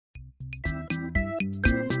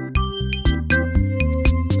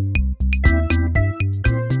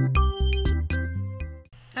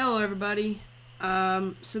everybody.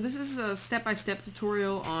 So this is a step-by-step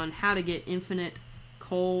tutorial on how to get infinite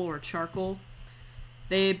coal or charcoal.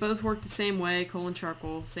 They both work the same way, coal and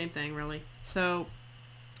charcoal, same thing really. So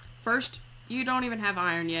first, you don't even have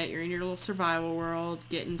iron yet. You're in your little survival world,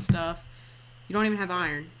 getting stuff. You don't even have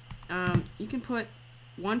iron. You can put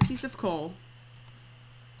one piece of coal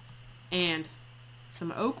and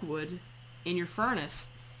some oak wood in your furnace,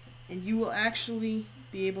 and you will actually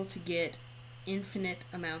be able to get infinite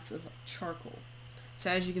amounts of charcoal. So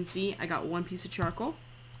as you can see, I got one piece of charcoal.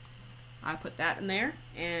 I put that in there,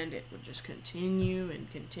 and it would just continue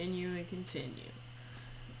and continue and continue.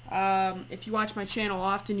 If you watch my channel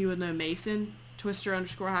often, you would know Mason.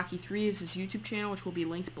 Twister_hockey3 is his YouTube channel, which will be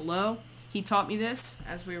linked below. He taught me this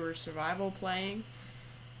as we were survival playing.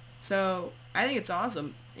 So I think it's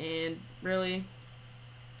awesome, and really,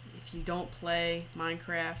 if you don't play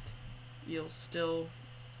Minecraft, you'll still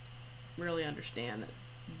really understand that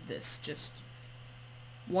this just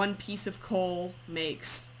one piece of coal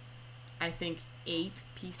makes, I think, 8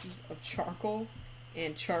 pieces of charcoal,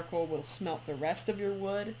 and charcoal will smelt the rest of your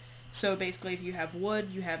wood. So basically, if you have wood,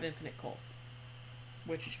 you have infinite coal,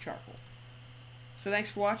 which is charcoal. So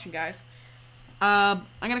thanks for watching, guys. I'm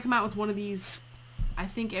gonna come out with one of these, I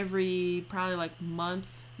think every probably like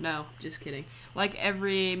month. No, just kidding. Like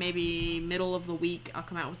every maybe middle of the week, I'll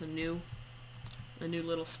come out with a new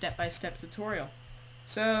little step-by-step tutorial.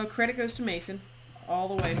 So credit goes to Mason all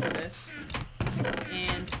the way for this.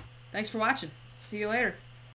 And thanks for watching. See you later.